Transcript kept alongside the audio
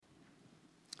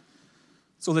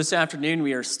So this afternoon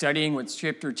we are studying what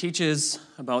Scripture teaches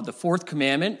about the fourth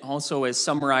commandment, also as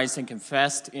summarized and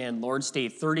confessed in Lord's Day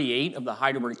 38 of the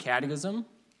Heidelberg Catechism.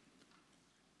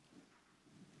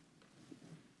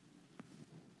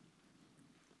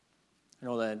 I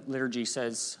know the liturgy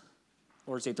says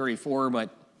Lord's Day 34,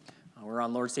 but we're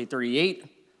on Lord's Day 38.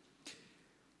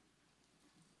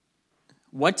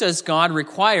 What does God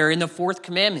require in the fourth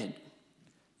commandment?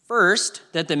 First,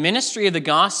 that the ministry of the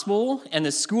gospel and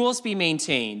the schools be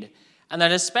maintained, and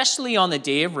that especially on the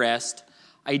day of rest,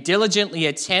 I diligently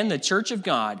attend the church of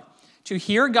God to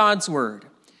hear God's word,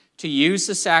 to use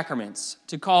the sacraments,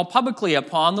 to call publicly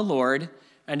upon the Lord,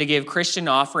 and to give Christian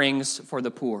offerings for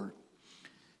the poor.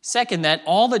 Second, that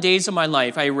all the days of my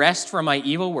life I rest from my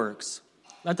evil works.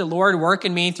 Let the Lord work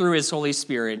in me through his Holy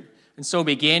Spirit, and so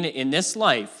begin in this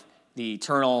life the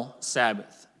eternal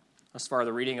Sabbath. Thus far,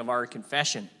 the reading of our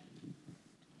confession.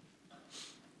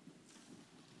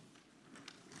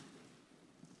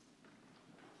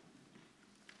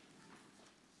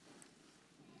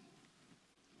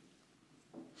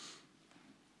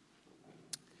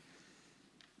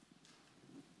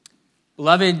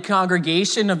 Beloved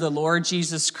congregation of the Lord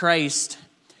Jesus Christ,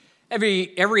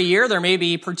 every year there may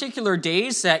be particular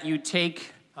days that you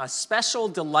take a special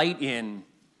delight in.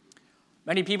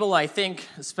 Many people, I think,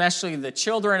 especially the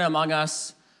children among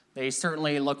us, they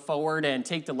certainly look forward and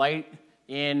take delight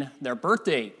in their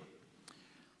birthday.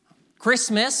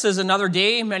 Christmas is another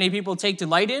day many people take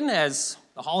delight in, as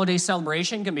the holiday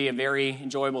celebration can be a very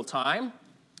enjoyable time.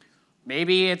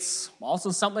 Maybe it's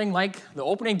also something like the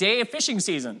opening day of fishing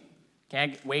season.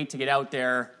 Can't wait to get out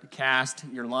there to cast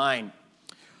your line.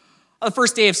 The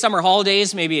first day of summer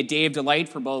holidays may be a day of delight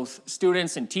for both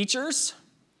students and teachers.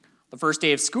 The first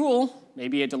day of school may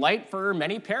be a delight for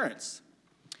many parents.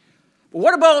 But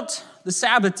what about the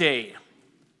Sabbath day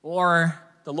or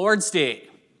the Lord's Day?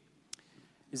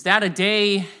 Is that a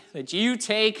day that you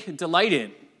take delight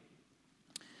in?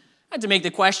 And to make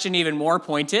the question even more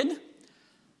pointed,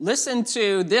 listen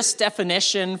to this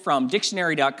definition from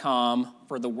dictionary.com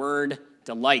for the word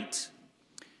delight.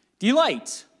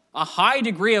 Delight, a high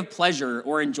degree of pleasure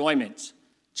or enjoyment,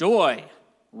 joy,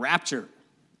 rapture.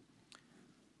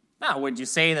 Now, would you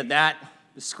say that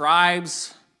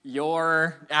describes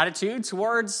your attitude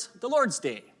towards the Lord's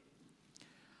Day?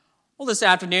 Well, this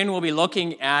afternoon we'll be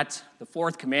looking at the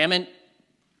fourth commandment.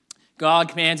 God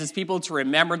commands his people to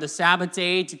remember the Sabbath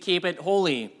day, to keep it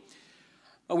holy.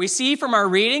 But we see from our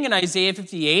reading in Isaiah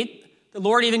 58, the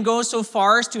Lord even goes so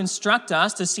far as to instruct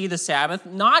us to see the Sabbath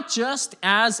not just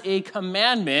as a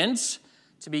commandment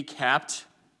to be kept,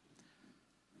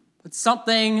 but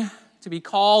something to be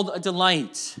called a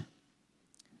delight,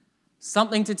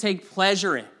 something to take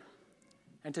pleasure in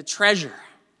and to treasure.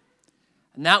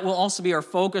 And that will also be our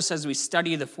focus as we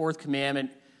study the fourth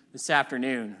commandment this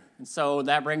afternoon. And so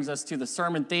that brings us to the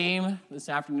sermon theme this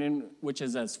afternoon, which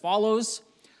is as follows: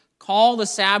 call the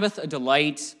Sabbath a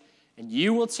delight, and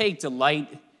you will take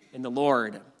delight in the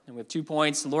Lord. And with 2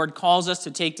 points, the Lord calls us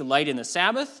to take delight in the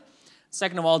Sabbath.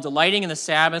 Second of all, delighting in the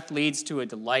Sabbath leads to a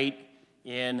delight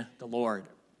in the Lord.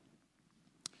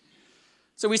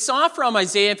 So we saw from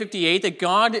Isaiah 58 that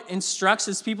God instructs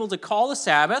his people to call the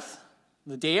Sabbath,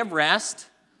 the day of rest,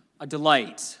 a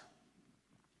delight.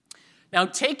 Now,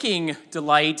 taking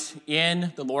delight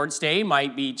in the Lord's Day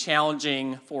might be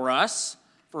challenging for us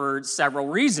for several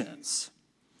reasons.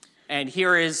 And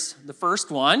here is the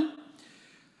first one.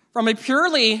 From a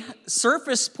purely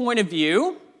surface point of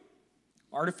view,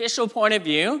 artificial point of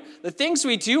view, the things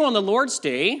we do on the Lord's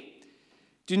Day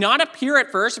do not appear at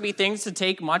first to be things to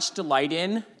take much delight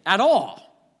in at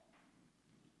all.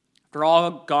 After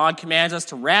all, God commands us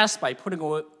to rest by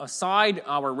putting aside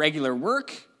our regular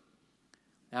work.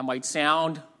 That might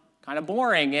sound kind of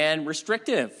boring and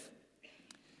restrictive.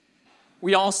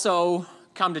 We also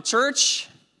come to church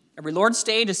every Lord's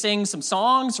Day to sing some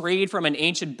songs, read from an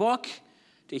ancient book,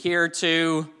 to hear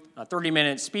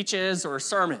 30-minute speeches or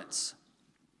sermons.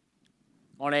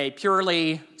 On a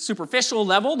purely superficial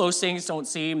level, those things don't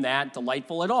seem that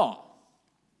delightful at all.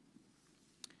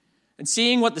 And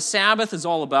seeing what the Sabbath is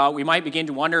all about, we might begin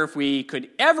to wonder if we could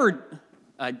ever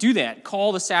do that,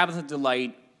 call the Sabbath a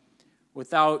delight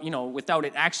without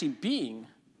it actually being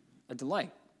a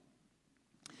delight.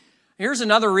 Here's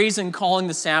another reason calling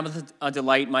the Sabbath a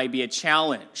delight might be a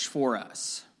challenge for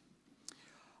us.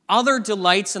 Other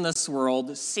delights in this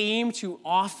world seem to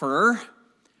offer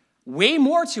way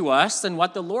more to us than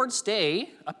what the Lord's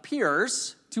Day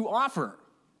appears to offer.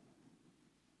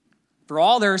 After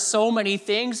all, there are so many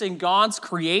things in God's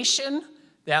creation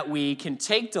that we can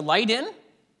take delight in.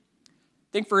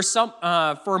 Think for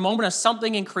a moment of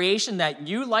something in creation that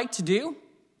you like to do.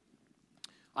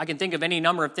 I can think of any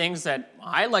number of things that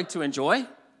I like to enjoy.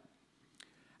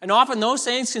 And often those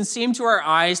things can seem to our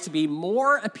eyes to be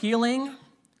more appealing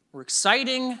or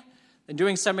exciting than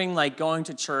doing something like going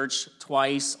to church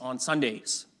twice on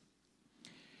Sundays.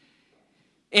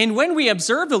 And when we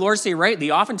observe the Lord's Day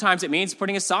rightly, oftentimes it means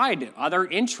putting aside other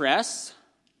interests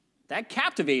that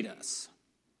captivate us.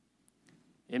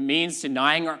 It means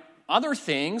denying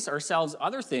ourselves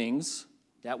other things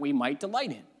that we might delight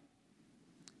in.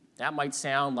 That might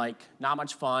sound like not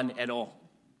much fun at all.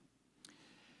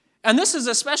 And this is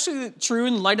especially true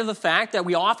in light of the fact that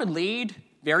we often lead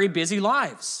very busy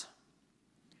lives.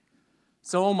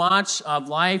 So much of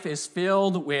life is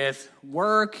filled with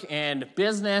work and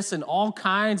business and all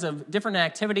kinds of different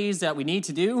activities that we need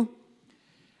to do.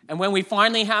 And when we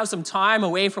finally have some time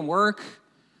away from work,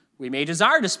 we may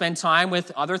desire to spend time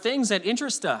with other things that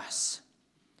interest us.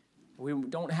 We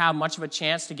don't have much of a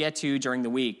chance to get to during the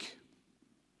week.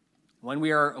 When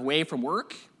we are away from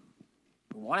work,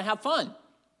 we want to have fun.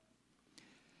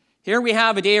 Here we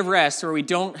have a day of rest where we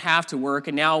don't have to work,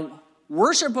 and now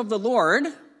worship of the Lord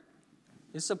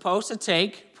is supposed to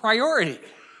take priority.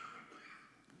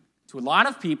 To a lot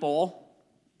of people,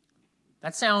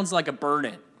 that sounds like a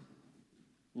burden,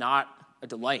 not a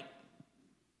delight.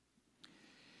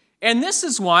 And this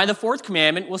is why the fourth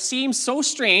commandment will seem so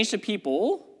strange to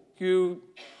people who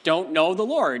don't know the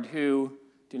Lord, who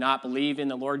do not believe in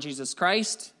the Lord Jesus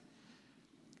Christ.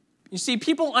 You see,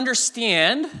 people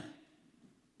understand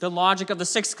the logic of the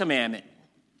sixth commandment,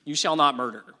 you shall not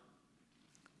murder.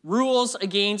 Rules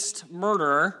against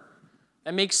murder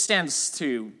that make sense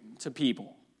to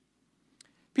people.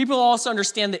 People also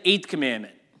understand the eighth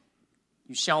commandment,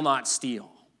 you shall not steal.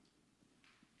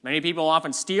 Many people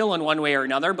often steal in one way or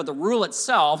another, but the rule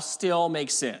itself still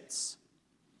makes sense.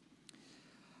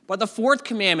 But the fourth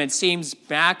commandment seems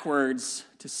backwards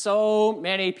to so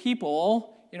many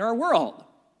people in our world.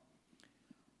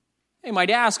 You might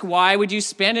ask, why would you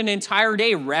spend an entire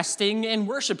day resting and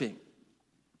worshiping?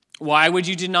 Why would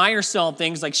you deny yourself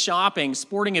things like shopping,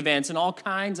 sporting events, and all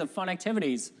kinds of fun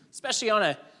activities, especially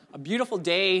on a beautiful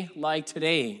day like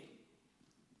today?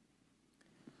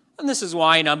 And this is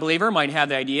why an unbeliever might have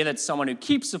the idea that someone who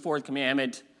keeps the fourth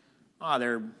commandment,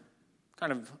 they're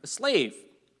kind of a slave.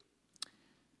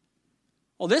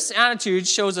 Well, this attitude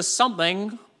shows us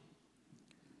something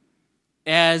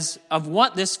of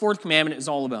what this fourth commandment is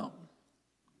all about.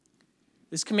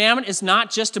 This commandment is not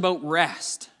just about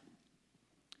rest,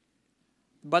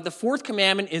 but the fourth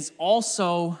commandment is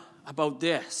also about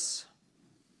this.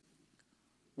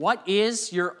 What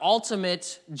is your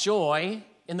ultimate joy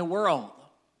in the world?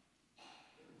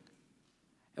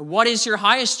 And what is your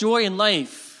highest joy in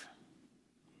life?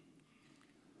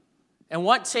 And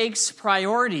what takes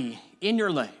priority in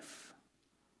your life?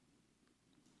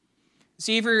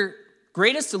 See, if your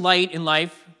greatest delight in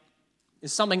life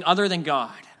is something other than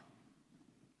God,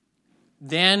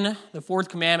 then the fourth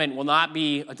commandment will not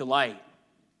be a delight.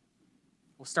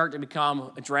 It will start to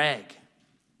become a drag.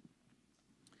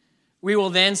 We will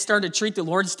then start to treat the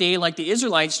Lord's Day like the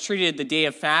Israelites treated the day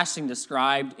of fasting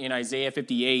described in Isaiah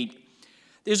 58.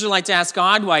 The Israelites asked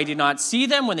God why he did not see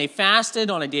them when they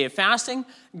fasted on a day of fasting.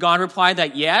 God replied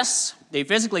that yes, they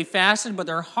physically fasted, but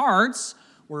their hearts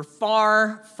were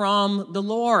far from the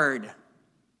Lord.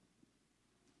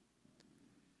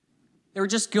 They were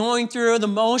just going through the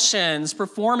motions,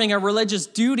 performing a religious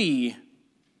duty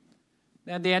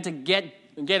that they had to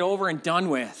get over and done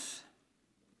with.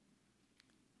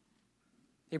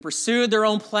 They pursued their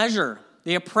own pleasure.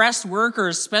 They oppressed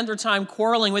workers, spent their time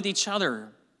quarreling with each other.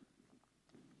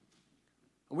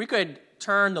 We could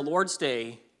turn the Lord's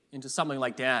Day into something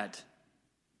like that.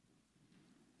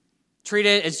 Treat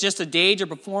it as just a day to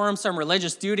perform some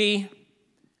religious duty,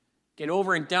 get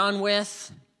over and done with.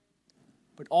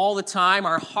 But all the time,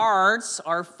 our hearts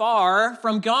are far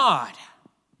from God.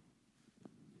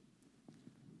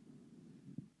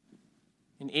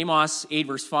 In Amos 8,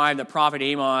 verse 5, the prophet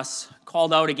Amos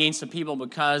called out against the people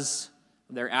because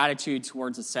of their attitude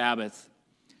towards the Sabbath.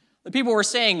 The people were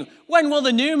saying, when will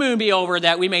the new moon be over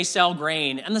that we may sell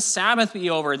grain, and the Sabbath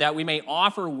be over that we may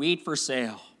offer wheat for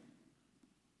sale?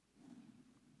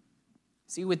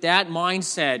 See, with that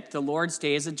mindset, the Lord's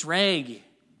Day is a drag.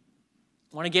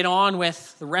 You want to get on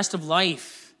with the rest of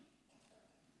life.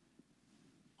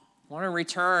 You want to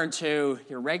return to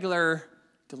your regular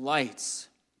delights.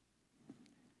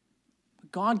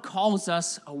 But God calls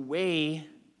us away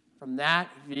from that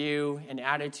view and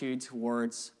attitude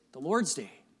towards the Lord's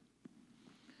Day.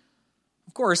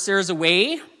 Of course, there's a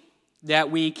way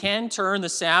that we can turn the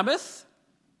Sabbath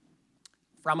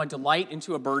from a delight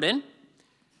into a burden.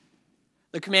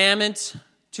 The commandment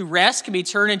to rest can be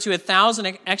turned into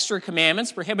 1,000 extra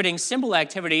commandments, prohibiting simple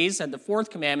activities that the fourth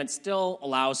commandment still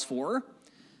allows for.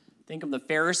 Think of the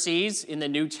Pharisees in the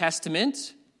New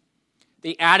Testament.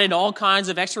 They added all kinds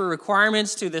of extra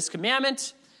requirements to this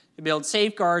commandment to build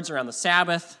safeguards around the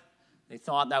Sabbath. They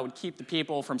thought that would keep the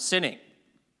people from sinning.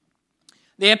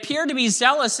 They appeared to be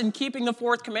zealous in keeping the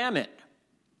fourth commandment,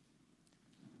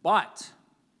 but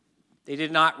they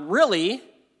did not really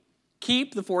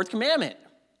keep the fourth commandment.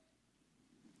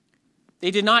 They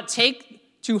did not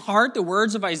take to heart the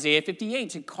words of Isaiah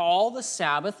 58 to call the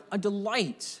Sabbath a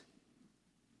delight.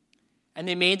 And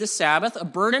they made the Sabbath a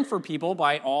burden for people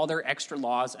by all their extra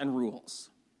laws and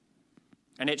rules.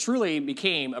 And it truly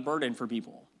became a burden for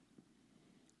people.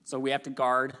 So we have to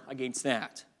guard against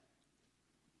that.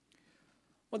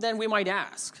 Well, then we might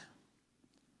ask,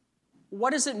 what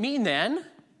does it mean then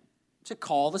to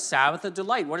call the Sabbath a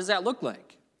delight? What does that look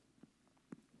like?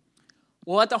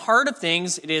 Well, at the heart of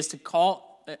things, it is a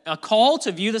call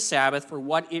to view the Sabbath for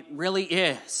what it really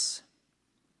is.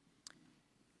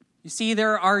 You see,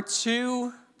 there are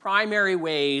two primary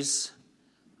ways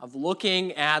of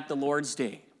looking at the Lord's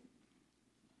Day.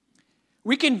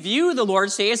 We can view the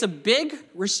Lord's Day as a big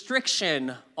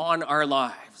restriction on our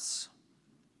lives.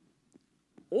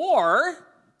 Or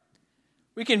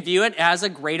we can view it as a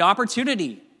great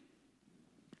opportunity.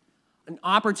 An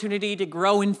opportunity to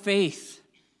grow in faith.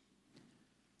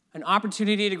 An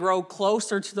opportunity to grow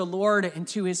closer to the Lord and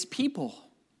to his people.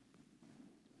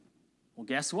 Well,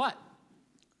 guess what?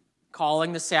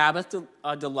 Calling the Sabbath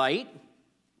a delight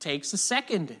takes a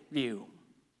second view.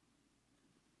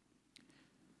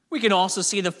 We can also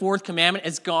see the fourth commandment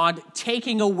as God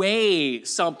taking away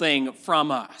something from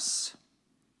us.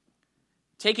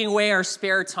 Taking away our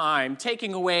spare time,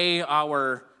 taking away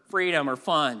our freedom or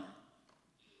fun.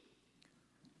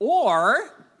 Or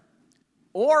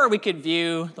we could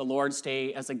view the Lord's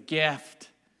Day as a gift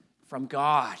from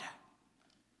God.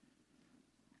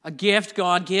 A gift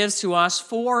God gives to us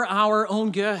for our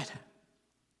own good.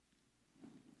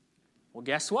 Well,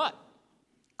 guess what?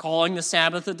 Calling the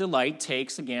Sabbath a delight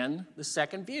takes, again, the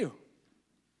second view.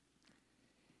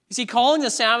 You see, calling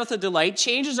the Sabbath a delight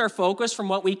changes our focus from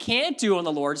what we can't do on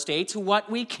the Lord's Day to what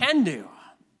we can do.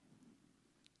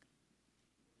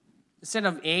 Instead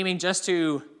of aiming just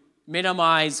to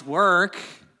minimize work,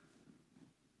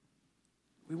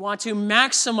 we want to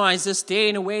maximize this day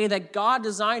in a way that God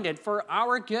designed it for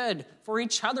our good, for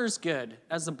each other's good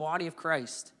as the body of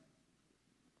Christ.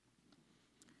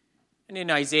 And in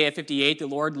Isaiah 58, the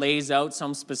Lord lays out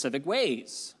some specific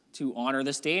ways to honor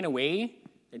this day in a way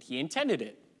that he intended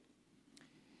it.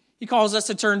 He calls us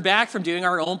to turn back from doing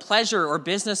our own pleasure or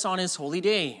business on his holy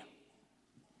day.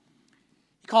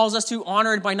 He calls us to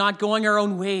honor it by not going our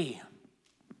own way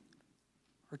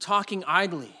or talking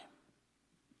idly.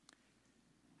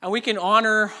 And we can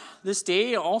honor this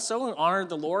day also and honor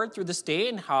the Lord through this day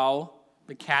and how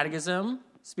the Catechism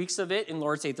speaks of it in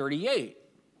Lord's Day 38.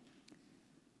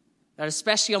 That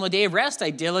especially on the day of rest,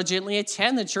 I diligently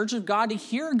attend the church of God to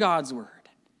hear God's word,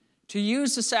 to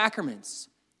use the sacraments,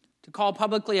 to call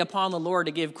publicly upon the Lord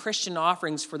to give Christian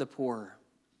offerings for the poor.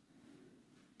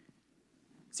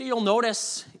 So you'll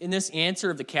notice in this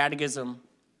answer of the Catechism,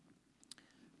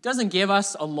 it doesn't give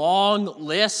us a long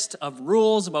list of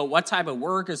rules about what type of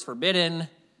work is forbidden,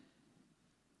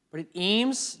 but it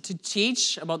aims to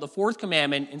teach about the fourth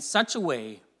commandment in such a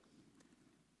way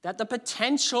that the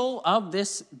potential of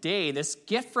this day, this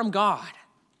gift from God,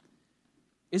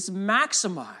 is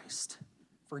maximized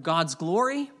for God's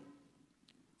glory,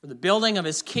 for the building of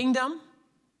his kingdom,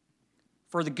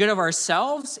 for the good of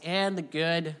ourselves and the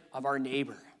good of our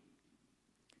neighbor.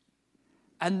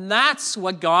 And that's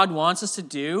what God wants us to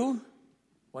do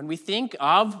when we think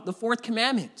of the fourth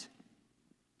commandment.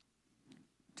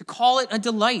 To call it a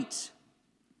delight.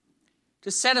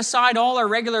 To set aside all our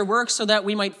regular work so that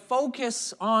we might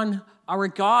focus on our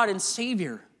God and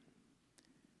Savior.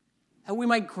 That we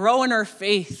might grow in our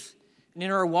faith and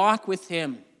in our walk with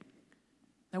him.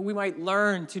 That we might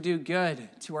learn to do good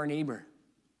to our neighbor.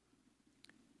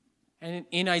 And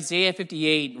in Isaiah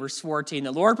 58, verse 14,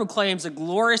 the Lord proclaims a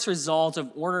glorious result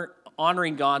of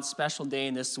honoring God's special day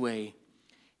in this way.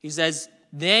 He says,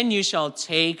 "Then you shall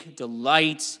take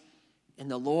delight in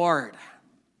the Lord."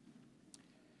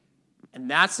 And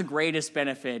that's the greatest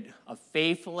benefit of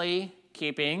faithfully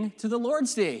keeping to the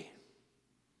Lord's Day.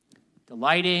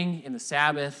 Delighting in the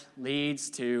Sabbath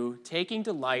leads to taking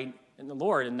delight in the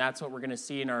Lord, and that's what we're going to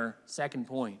see in our second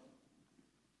point.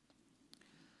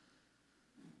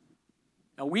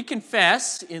 Now, we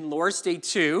confess in Lord's Day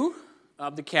 2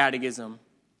 of the Catechism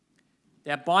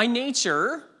that by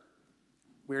nature,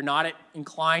 we're not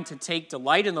inclined to take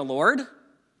delight in the Lord,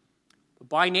 But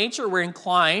by nature, we're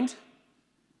inclined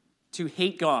to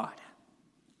hate God.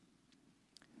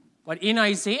 But in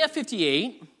Isaiah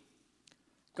 58,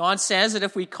 God says that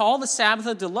if we call the Sabbath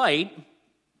a delight,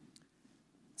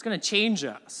 it's going to change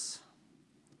us.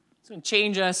 It's going to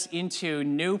change us into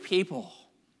new people.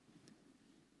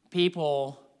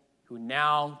 People who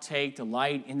now take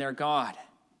delight in their God.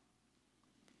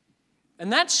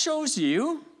 And that shows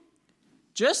you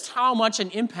just how much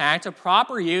an impact a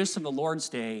proper use of the Lord's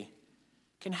Day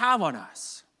can have on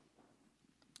us.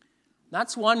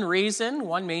 That's one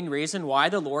main reason why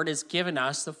the Lord has given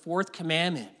us the fourth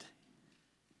commandment,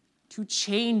 to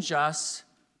change us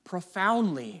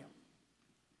profoundly.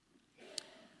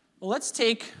 Well, let's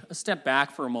take a step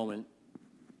back for a moment,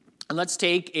 and let's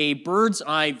take a bird's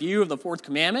eye view of the fourth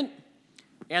commandment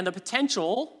and the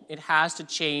potential it has to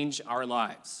change our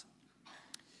lives.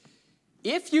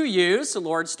 If you use the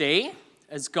Lord's Day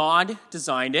as God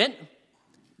designed it,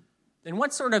 then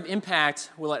what sort of impact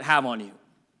will it have on you?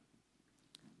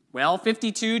 Well,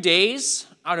 52 days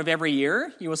out of every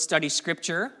year, you will study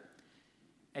Scripture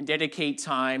and dedicate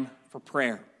time for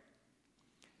prayer.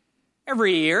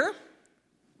 Every year,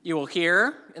 you will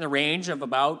hear in the range of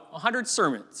about 100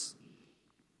 sermons.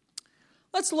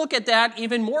 Let's look at that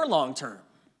even more long term.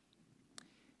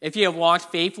 If you have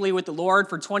walked faithfully with the Lord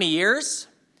for 20 years,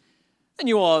 then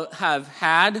you will have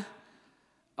had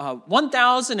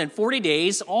 1,040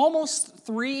 days, almost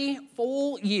 3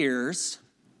 full years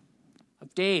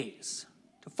of days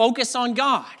to focus on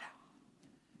God,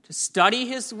 to study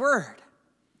His Word,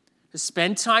 to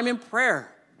spend time in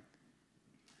prayer,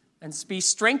 and to be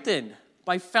strengthened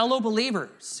by fellow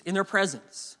believers in their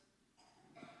presence.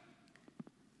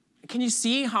 Can you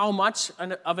see how much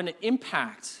of an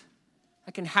impact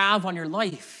that can have on your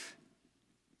life?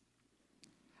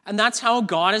 And that's how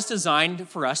God is designed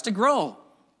for us to grow.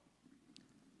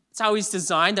 It's how He's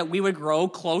designed that we would grow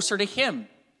closer to Him.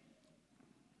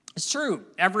 It's true,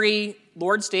 every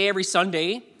Lord's Day, every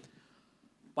Sunday,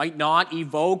 might not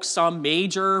evoke some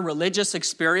major religious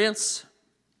experience,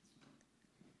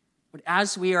 but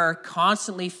as we are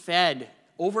constantly fed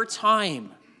over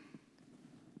time,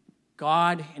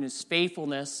 God in His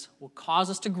faithfulness will cause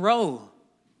us to grow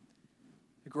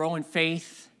in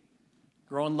faith,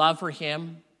 grow in love for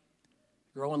Him,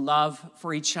 grow in love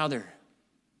for each other.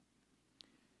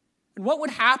 And what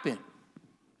would happen?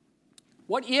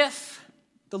 What if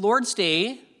the Lord's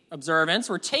Day observance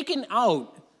were taken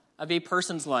out of a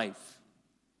person's life?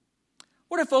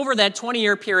 What if over that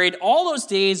 20-year period, all those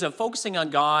days of focusing on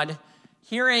God,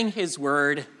 hearing His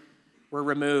Word, were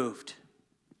removed?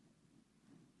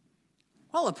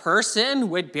 Well, a person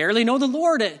would barely know the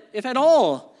Lord, if at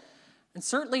all, and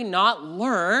certainly not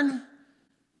learn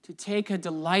to take a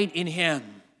delight in Him.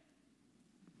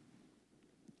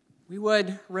 We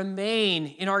would remain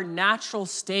in our natural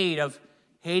state of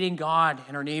hating God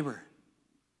and our neighbor.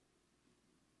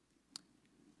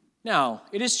 Now,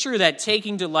 it is true that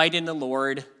taking delight in the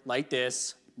Lord like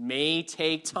this may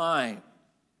take time.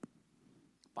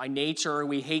 By nature,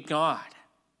 we hate God.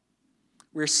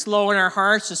 We're slow in our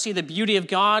hearts to see the beauty of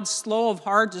God, slow of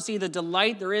heart to see the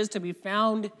delight there is to be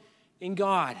found in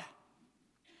God.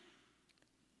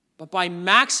 But by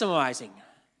maximizing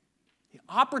the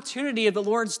opportunity of the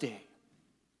Lord's Day,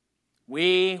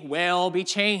 we will be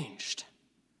changed.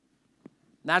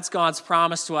 And that's God's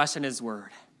promise to us in His Word.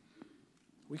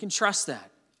 We can trust that.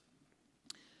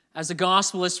 As the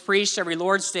gospel is preached every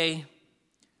Lord's Day,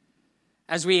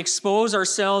 as we expose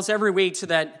ourselves every week to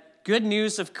that good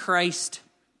news of Christ,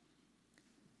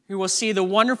 we will see the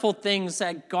wonderful things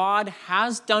that God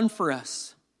has done for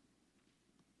us.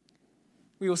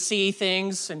 We will see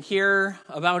things and hear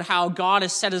about how God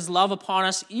has set His love upon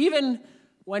us even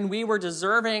when we were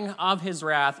deserving of His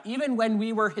wrath, even when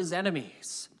we were His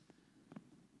enemies.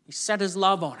 He set His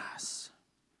love on us.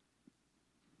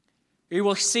 We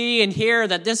will see and hear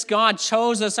that this God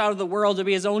chose us out of the world to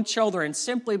be His own children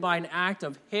simply by an act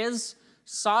of His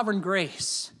sovereign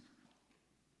grace.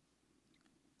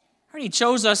 He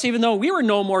chose us even though we were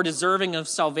no more deserving of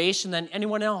salvation than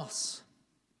anyone else.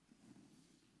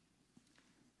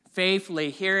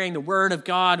 Faithfully hearing the Word of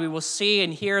God, we will see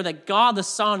and hear that God the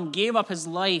Son gave up His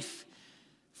life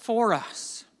for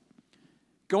us,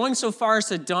 going so far as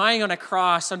to dying on a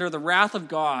cross under the wrath of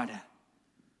God,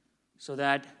 so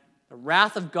that the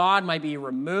wrath of God might be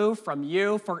removed from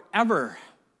you forever.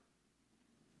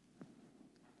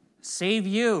 Save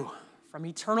you from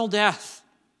eternal death.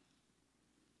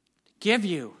 Give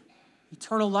you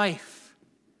eternal life.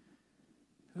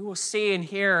 We will see and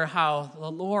hear how the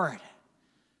Lord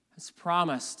has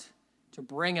promised to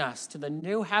bring us to the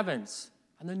new heavens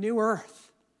and the new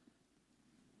earth.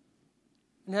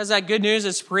 And as that good news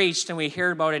is preached and we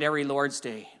hear about it every Lord's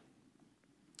Day,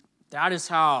 that is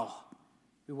how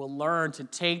we will learn to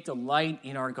take delight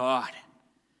in our God,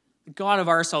 the God of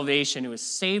our salvation who has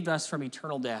saved us from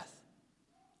eternal death.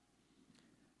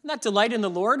 And that delight in the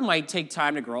Lord might take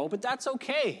time to grow, but that's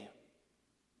okay.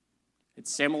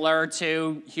 It's similar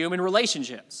to human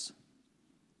relationships.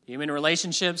 Human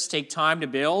relationships take time to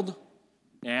build,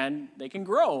 and they can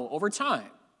grow over time.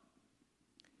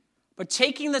 But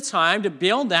taking the time to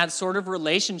build that sort of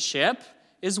relationship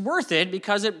is worth it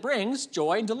because it brings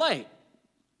joy and delight.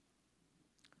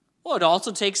 Well, it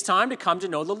also takes time to come to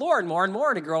know the Lord more and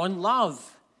more, to grow in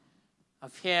love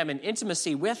of Him and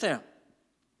intimacy with Him.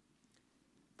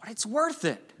 But it's worth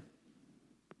it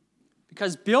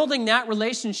because building that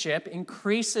relationship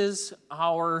increases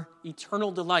our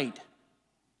eternal delight.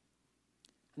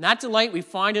 And that delight we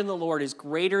find in the Lord is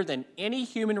greater than any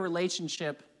human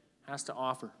relationship has to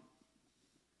offer.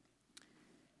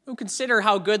 We'll consider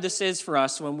how good this is for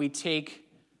us when we take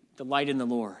delight in the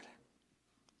Lord.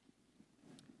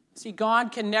 See,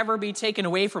 God can never be taken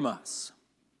away from us.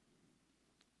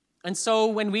 And so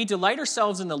when we delight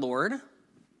ourselves in the Lord,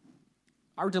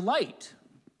 our delight,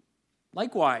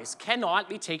 likewise, cannot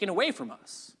be taken away from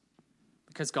us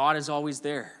because God is always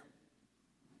there.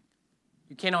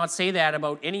 You cannot say that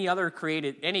about any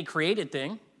created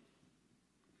thing.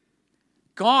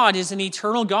 God is an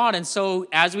eternal God, and so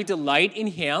as we delight in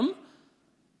Him,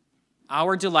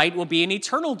 our delight will be an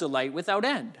eternal delight without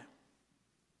end.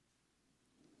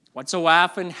 What so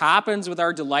often happens with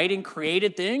our delight in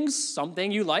created things,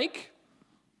 something you like,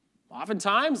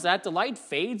 oftentimes that delight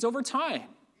fades over time.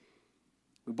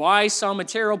 We buy some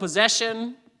material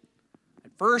possession.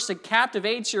 At first, it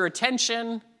captivates your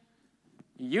attention.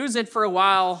 You use it for a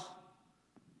while,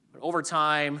 but over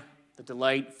time, the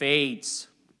delight fades.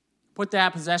 Put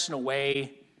that possession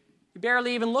away. You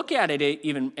barely even look at it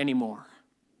even anymore.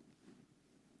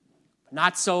 But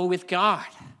not so with God.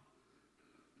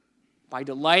 By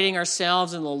delighting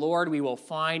ourselves in the Lord, we will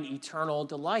find eternal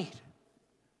delight.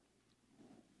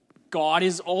 God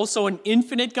is also an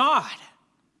infinite God.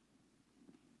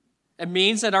 It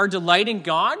means that our delight in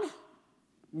God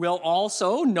will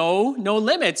also know no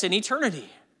limits in eternity.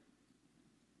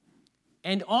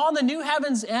 And on the new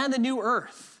heavens and the new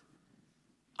earth,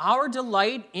 our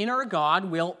delight in our God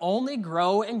will only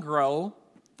grow and grow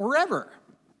forever.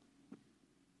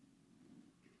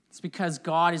 It's because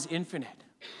God is infinite.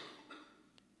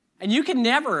 And you can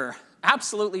never,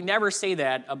 absolutely never say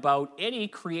that about any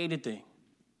created thing.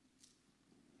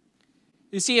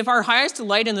 You see, if our highest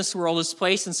delight in this world is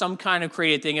placed in some kind of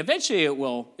created thing, eventually it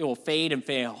will fade and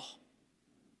fail.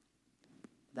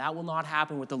 That will not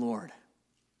happen with the Lord.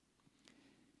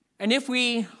 And if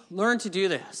we learn to do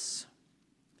this,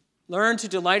 learn to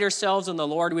delight ourselves in the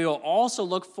Lord, we will also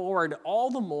look forward all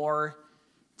the more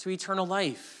to eternal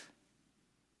life.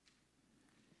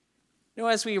 You know,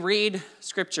 as we read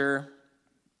Scripture,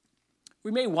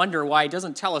 we may wonder why it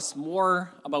doesn't tell us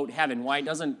more about heaven, why it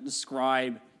doesn't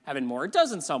describe heaven more. It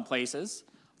does in some places.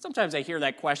 Sometimes I hear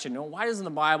that question, why doesn't the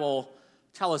Bible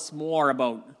tell us more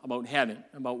about heaven,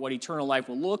 about what eternal life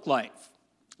will look like?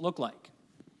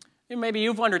 And maybe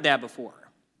you've wondered that before.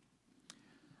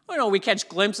 We catch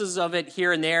glimpses of it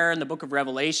here and there in the book of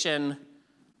Revelation.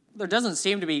 There doesn't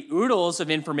seem to be oodles of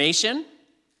information.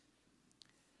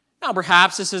 Now,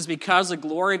 perhaps this is because the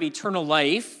glory of eternal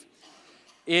life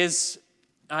is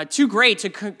too great to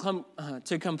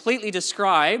completely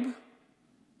describe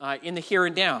in the here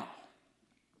and now.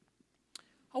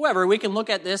 However, we can look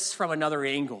at this from another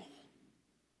angle.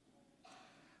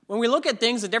 When we look at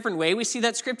things a different way, we see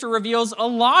that Scripture reveals a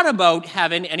lot about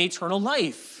heaven and eternal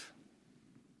life.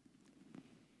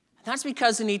 And that's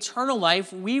because in eternal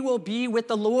life, we will be with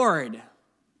the Lord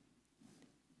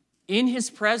in His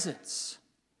presence,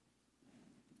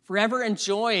 forever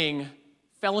enjoying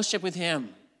fellowship with Him.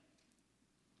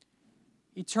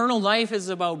 Eternal life is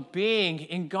about being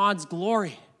in God's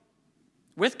glory,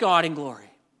 with God in glory.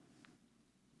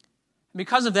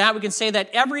 Because of that, we can say that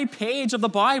every page of the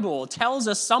Bible tells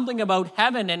us something about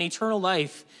heaven and eternal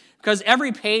life, because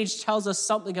every page tells us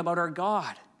something about our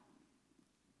God.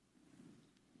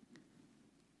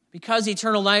 Because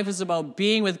eternal life is about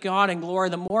being with God in glory,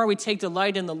 the more we take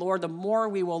delight in the Lord, the more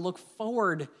we will look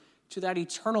forward to that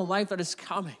eternal life that is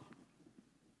coming.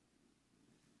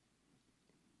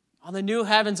 On the new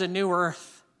heavens and new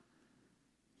earth,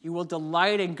 you will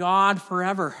delight in God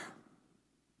forever.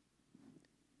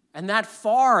 And that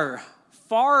far,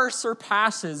 far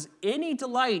surpasses any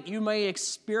delight you may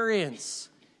experience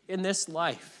in this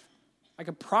life. I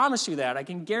can promise you that. I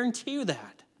can guarantee you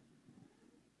that.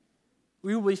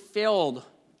 We will be filled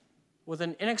with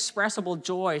an inexpressible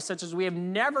joy such as we have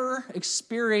never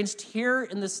experienced here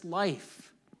in this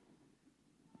life.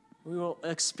 We will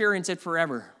experience it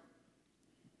forever.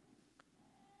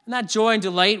 And that joy and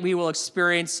delight we will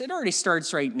experience, it already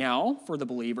starts right now for the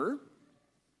believer.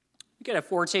 We get a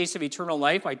foretaste of eternal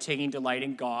life by taking delight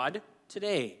in God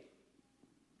today.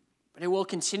 But it will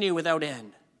continue without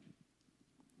end.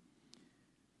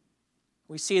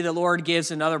 We see the Lord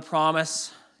gives another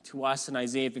promise to us in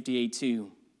Isaiah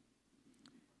 58:2.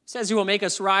 It says he will make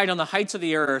us ride on the heights of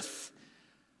the earth.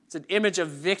 It's an image of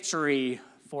victory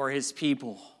for his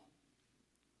people.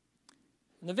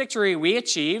 And the victory we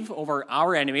achieve over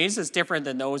our enemies is different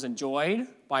than those enjoyed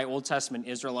by Old Testament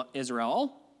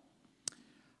Israel.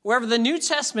 However, the New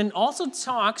Testament also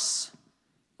talks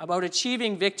about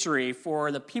achieving victory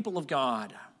for the people of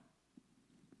God.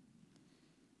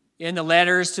 In the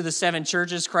letters to the 7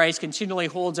 churches, Christ continually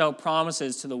holds out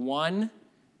promises to the one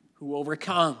who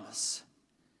overcomes.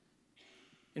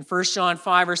 In 1 John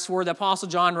 5, verse 4, the Apostle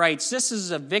John writes, "This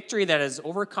is a victory that has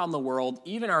overcome the world,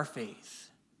 even our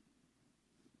faith."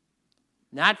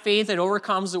 And that faith that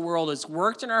overcomes the world is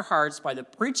worked in our hearts by the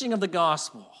preaching of the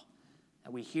gospel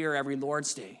that we hear every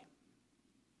Lord's Day.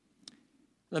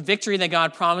 The victory that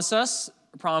God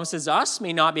promises us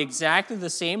may not be exactly the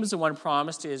same as the one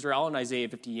promised to Israel in Isaiah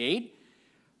 58,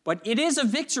 but it is a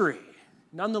victory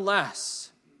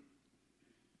nonetheless.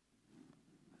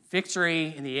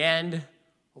 Victory in the end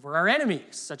over our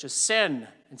enemies, such as sin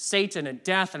and Satan and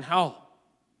death and hell.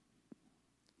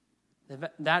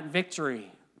 That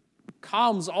victory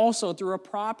comes also through a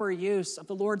proper use of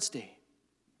the Lord's Day.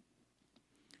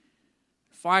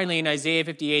 Finally, in Isaiah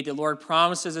 58, the Lord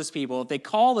promises his people, if they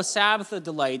call the Sabbath a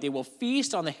delight, they will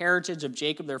feast on the heritage of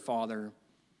Jacob their father.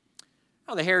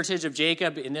 Now, the heritage of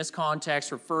Jacob in this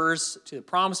context refers to the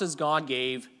promises God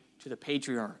gave to the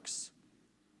patriarchs.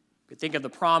 You think of the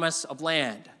promise of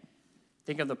land.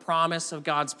 Think of the promise of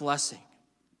God's blessing.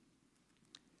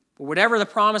 But whatever the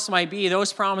promise might be,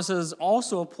 those promises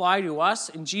also apply to us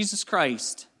in Jesus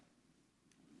Christ.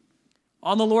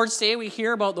 On the Lord's Day, we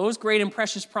hear about those great and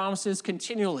precious promises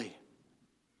continually.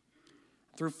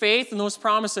 Through faith in those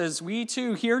promises, we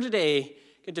too here today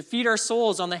get to feed our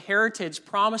souls on the heritage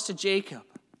promised to Jacob.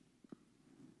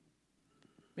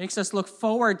 Makes us look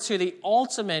forward to the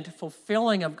ultimate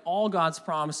fulfilling of all God's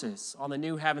promises on the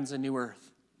new heavens and new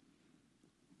earth.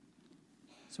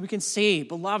 So we can say,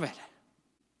 beloved,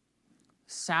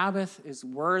 Sabbath is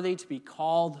worthy to be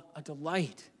called a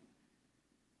delight.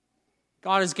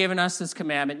 God has given us this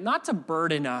commandment not to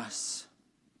burden us,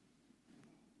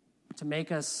 but to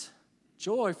make us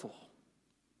joyful,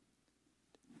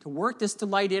 to work this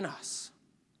delight in us.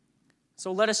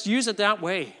 So let us use it that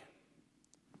way,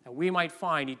 that we might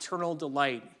find eternal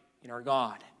delight in our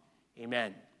God.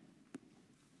 Amen.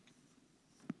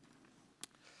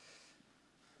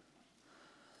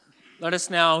 Let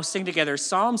us now sing together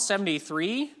Psalm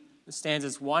 73,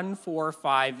 stanzas 1, 4,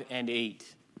 5, and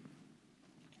 8.